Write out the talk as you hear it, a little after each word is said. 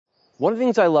One of the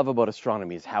things I love about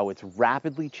astronomy is how it's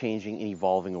rapidly changing and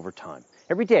evolving over time.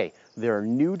 Every day, there are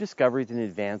new discoveries and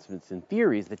advancements in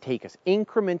theories that take us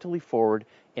incrementally forward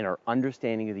in our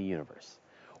understanding of the universe.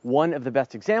 One of the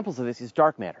best examples of this is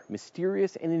dark matter,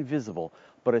 mysterious and invisible,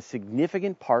 but a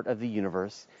significant part of the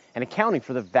universe and accounting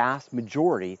for the vast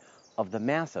majority of the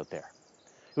mass out there.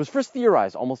 It was first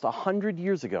theorized almost 100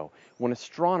 years ago when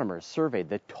astronomers surveyed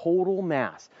the total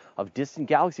mass of distant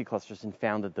galaxy clusters and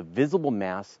found that the visible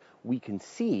mass we can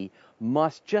see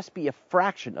must just be a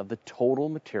fraction of the total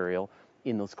material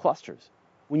in those clusters.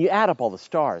 When you add up all the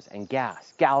stars and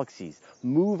gas, galaxies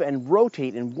move and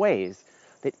rotate in ways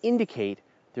that indicate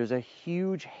there's a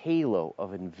huge halo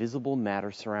of invisible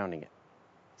matter surrounding it.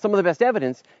 Some of the best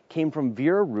evidence came from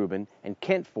Vera Rubin and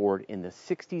Kent Ford in the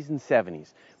 60s and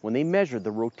 70s when they measured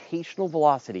the rotational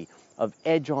velocity of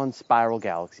edge-on spiral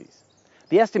galaxies.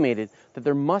 They estimated that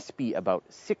there must be about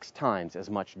 6 times as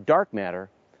much dark matter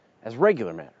as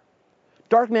regular matter.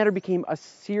 Dark matter became a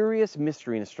serious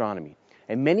mystery in astronomy,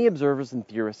 and many observers and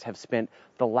theorists have spent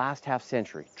the last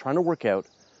half-century trying to work out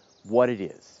what it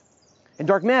is. And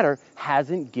dark matter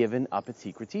hasn't given up its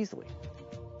secrets easily.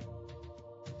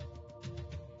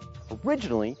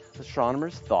 Originally,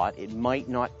 astronomers thought it might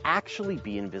not actually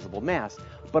be invisible mass,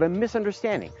 but a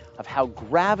misunderstanding of how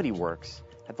gravity works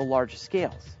at the largest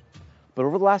scales. But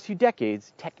over the last few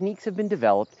decades, techniques have been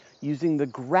developed using the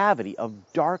gravity of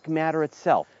dark matter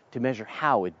itself to measure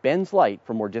how it bends light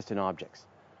from more distant objects.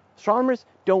 Astronomers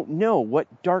don't know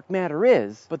what dark matter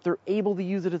is, but they're able to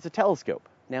use it as a telescope.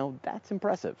 Now, that's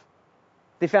impressive.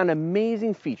 They found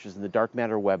amazing features in the dark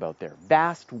matter web out there,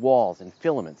 vast walls and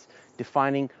filaments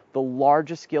defining the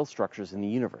largest scale structures in the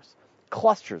universe,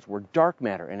 clusters where dark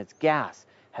matter and its gas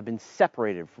have been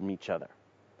separated from each other.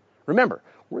 Remember,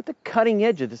 we're at the cutting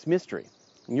edge of this mystery,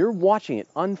 and you're watching it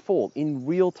unfold in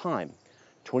real time.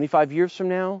 25 years from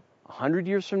now, 100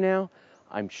 years from now,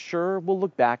 I'm sure we'll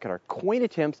look back at our quaint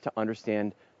attempts to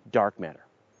understand dark matter.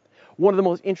 One of the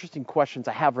most interesting questions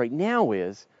I have right now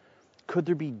is, could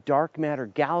there be dark matter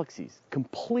galaxies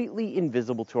completely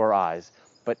invisible to our eyes,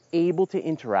 but able to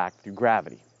interact through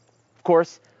gravity? Of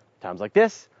course, times like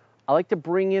this, I like to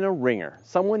bring in a ringer,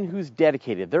 someone who's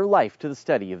dedicated their life to the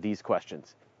study of these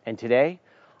questions. And today,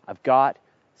 I've got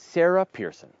Sarah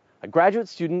Pearson, a graduate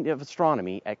student of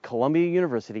astronomy at Columbia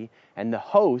University and the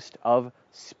host of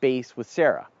Space with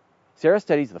Sarah. Sarah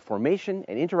studies the formation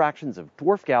and interactions of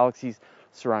dwarf galaxies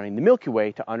surrounding the Milky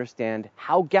Way to understand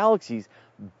how galaxies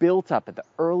built up at the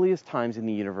earliest times in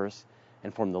the universe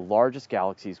and form the largest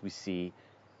galaxies we see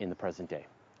in the present day.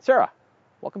 Sarah,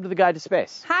 welcome to the Guide to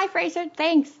Space. Hi, Fraser.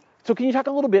 Thanks. So can you talk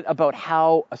a little bit about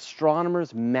how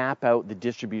astronomers map out the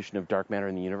distribution of dark matter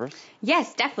in the universe?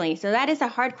 Yes, definitely. So that is a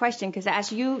hard question because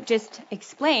as you just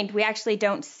explained, we actually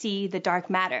don't see the dark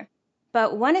matter.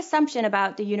 But one assumption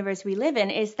about the universe we live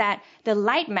in is that the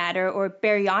light matter or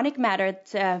baryonic matter,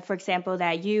 for example,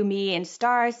 that you, me, and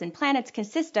stars and planets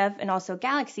consist of, and also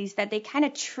galaxies, that they kind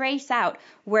of trace out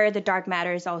where the dark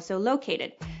matter is also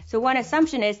located. So one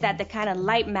assumption is that the kind of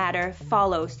light matter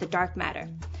follows the dark matter.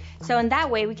 So in that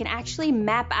way, we can actually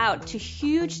map out to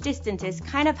huge distances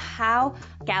kind of how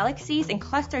galaxies and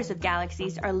clusters of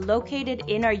galaxies are located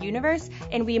in our universe,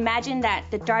 and we imagine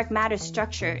that the dark matter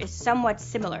structure is somewhat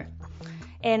similar.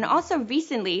 And also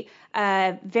recently,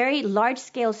 very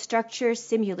large-scale structure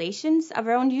simulations of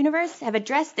our own universe have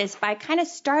addressed this by kind of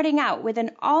starting out with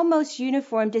an almost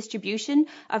uniform distribution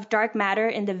of dark matter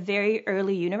in the very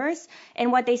early universe.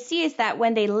 And what they see is that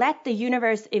when they let the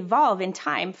universe evolve in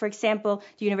time, for example,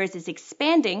 the universe is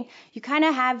expanding, you kind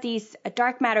of have these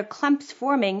dark matter clumps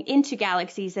forming into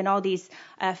galaxies and all these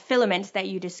filaments that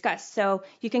you discussed. So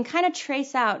you can kind of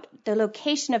trace out the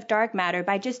location of dark matter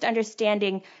by just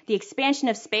understanding the expansion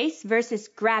of space versus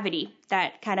gravity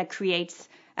that kind of creates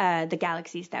the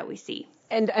galaxies that we see.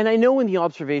 And I know in the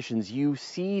observations you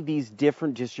see these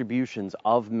different distributions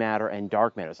of matter and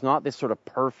dark matter. It's not this sort of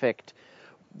perfect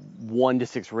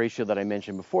 1:6 ratio that I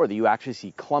mentioned before, that you actually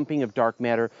see clumping of dark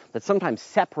matter that's sometimes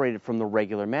separated from the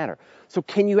regular matter. So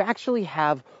can you actually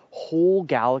have whole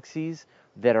galaxies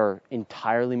that are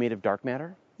entirely made of dark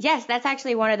matter? Yes, that's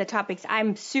actually one of the topics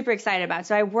I'm super excited about.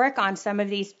 So I work on some of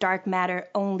these dark matter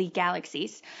only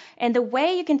galaxies. And the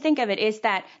way you can think of it is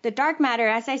that the dark matter,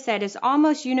 as I said, is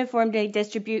almost uniformly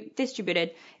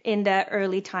distributed in the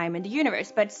early time in the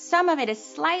universe, but some of it is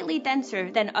slightly denser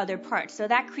than other parts. So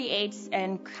that creates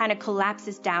and kind of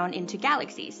collapses down into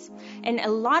galaxies. And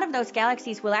a lot of those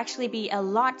galaxies will actually be a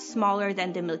lot smaller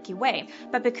than the Milky Way.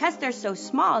 But because they're so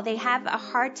small, they have a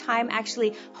hard time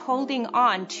actually holding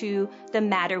on to the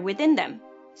matter within them.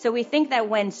 So we think that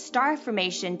when star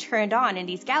formation turned on in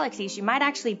these galaxies, you might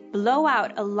actually blow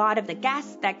out a lot of the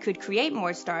gas that could create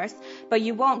more stars, but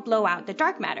you won't blow out the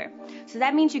dark matter. So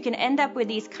that means you can end up with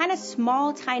these kind of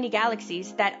small, tiny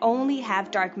galaxies that only have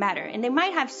dark matter. And they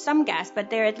might have some gas, but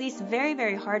they're at least very,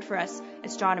 very hard for us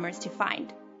astronomers to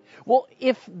find. Well,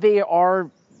 if they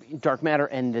are dark matter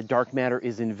and the dark matter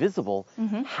is invisible,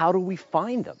 how do we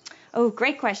find them? Oh,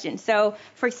 great question. So,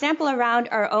 for example, around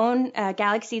our own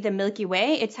galaxy, the Milky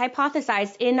Way, it's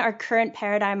hypothesized in our current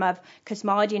paradigm of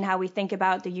cosmology and how we think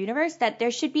about the universe that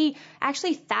there should be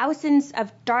actually thousands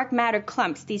of dark matter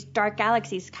clumps, these dark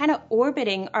galaxies, kind of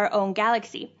orbiting our own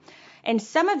galaxy. And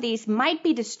some of these might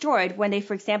be destroyed when they,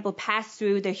 for example, pass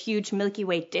through the huge Milky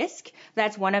Way disk.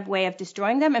 That's one way of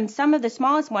destroying them. And some of the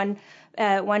smallest ones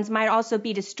might also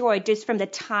be destroyed just from the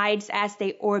tides as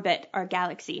they orbit our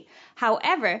galaxy.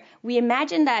 However, we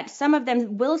imagine that some of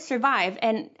them will survive,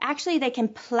 and actually they can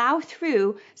plow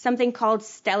through something called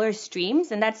stellar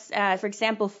streams. And that's, for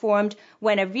example, formed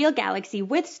when a real galaxy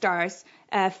with stars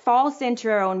falls into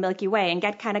our own Milky Way and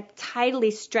get kind of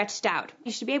tidally stretched out.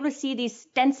 You should be able to see these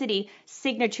density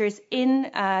signatures in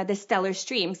the stellar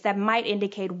streams that might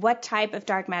indicate what type of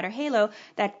dark matter halo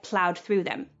that plowed through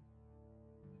them.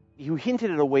 You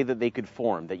hinted at a way that they could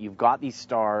form, that you've got these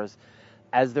stars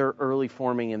as they're early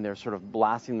forming and they're sort of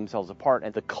blasting themselves apart,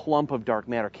 and the clump of dark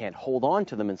matter can't hold on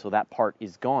to them, and so that part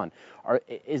is gone.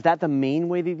 Is that the main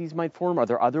way that these might form? Are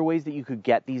there other ways that you could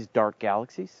get these dark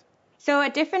galaxies? So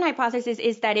a different hypothesis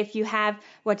is that if you have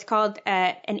what's called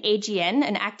an AGN,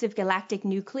 an active galactic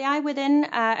nuclei within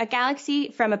a galaxy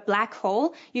from a black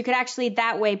hole, you could actually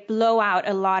that way blow out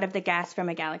a lot of the gas from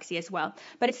a galaxy as well.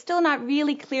 But it's still not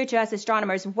really clear to us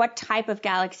astronomers what type of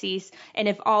galaxies and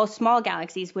if all small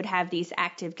galaxies would have these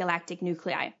active galactic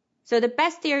nuclei. So the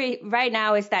best theory right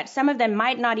now is that some of them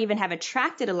might not even have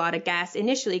attracted a lot of gas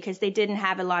initially because they didn't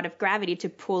have a lot of gravity to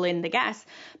pull in the gas,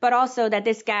 but also that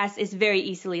this gas is very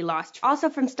easily lost. Also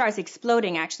from stars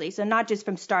exploding, actually, so not just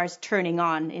from stars turning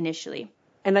on initially.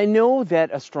 And I know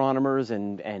that astronomers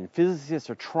and physicists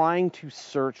are trying to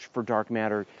search for dark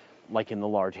matter, like in the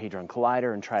Large Hadron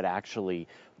Collider, and try to actually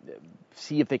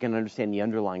see if they can understand the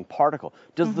underlying particle.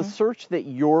 Does the search that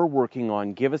you're working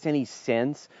on give us any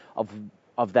sense of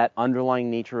that underlying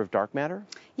nature of dark matter?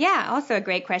 Yeah, also a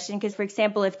great question, because, for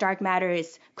example, if dark matter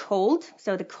is cold,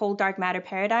 so the cold dark matter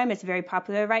paradigm is very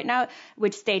popular right now,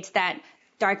 which states that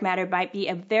dark matter might be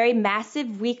a very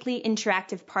massive, weakly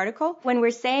interactive particle. When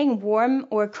we're saying warm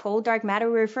or cold dark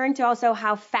matter, we're referring to also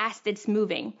how fast it's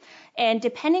moving. And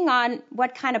depending on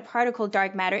what kind of particle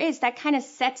dark matter is, that kind of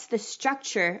sets the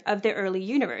structure of the early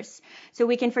universe. So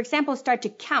we can, for example, start to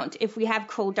count. If we have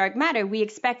cold dark matter, we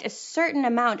expect a certain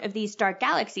amount of these dark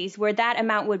galaxies, where that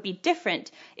amount would be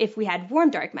different if we had warm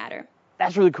dark matter.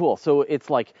 That's really cool. So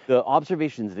it's like the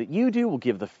observations that you do will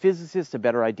give the physicists a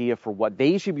better idea for what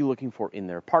they should be looking for in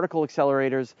their particle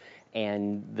accelerators,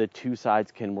 and the two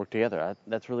sides can work together.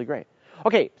 That's really great.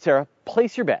 Okay, Sarah,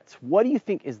 place your bets. What do you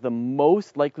think is the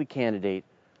most likely candidate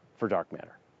for dark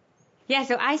matter? Yeah,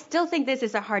 so I still think this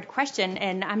is a hard question,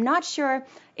 and I'm not sure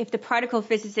if the particle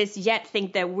physicists yet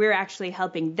think that we're actually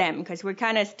helping them, because we're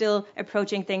kind of still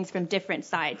approaching things from different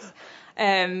sides.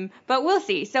 But we'll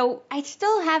see. So I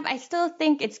still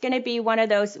think it's going to be one of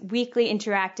those weakly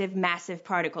interactive massive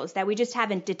particles that we just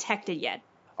haven't detected yet.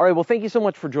 All right, well, thank you so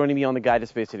much for joining me on the Guide to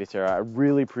Space today, Sarah. I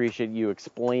really appreciate you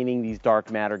explaining these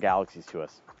dark matter galaxies to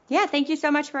us. Yeah, thank you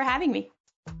so much for having me.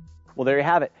 Well, there you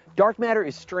have it. Dark matter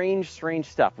is strange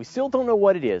stuff. We still don't know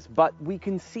what it is, but we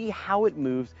can see how it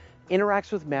moves,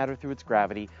 interacts with matter through its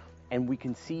gravity, and we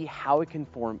can see how it can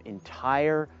form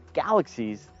entire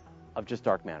galaxies of just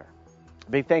dark matter.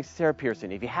 Big thanks to Sarah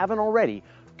Pearson. If you haven't already,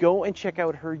 go and check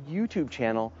out her YouTube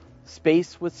channel,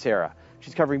 Space with Sarah.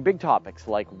 She's covering big topics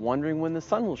like wondering when the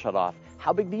sun will shut off,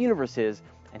 how big the universe is,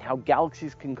 and how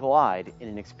galaxies can collide in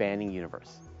an expanding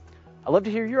universe. I'd love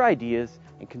to hear your ideas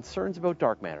and concerns about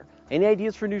dark matter. Any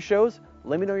ideas for new shows?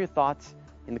 Let me know your thoughts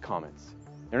in the comments.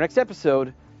 In our next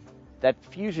episode, that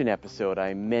fusion episode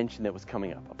I mentioned that was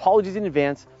coming up. Apologies in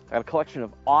advance. I got a collection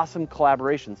of awesome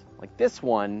collaborations like this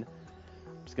one.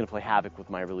 I'm just going to play havoc with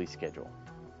my release schedule.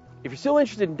 If you're still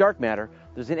interested in dark matter,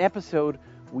 there's an episode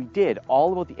we did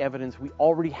all about the evidence we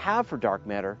already have for dark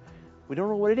matter. We don't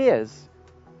know what it is,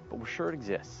 but we're sure it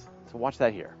exists. So watch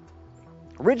that here.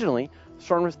 Originally,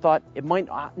 astronomers thought it might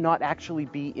not actually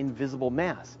be invisible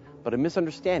mass, but a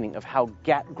misunderstanding of how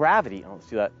gravity, let's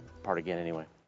do that part again anyway.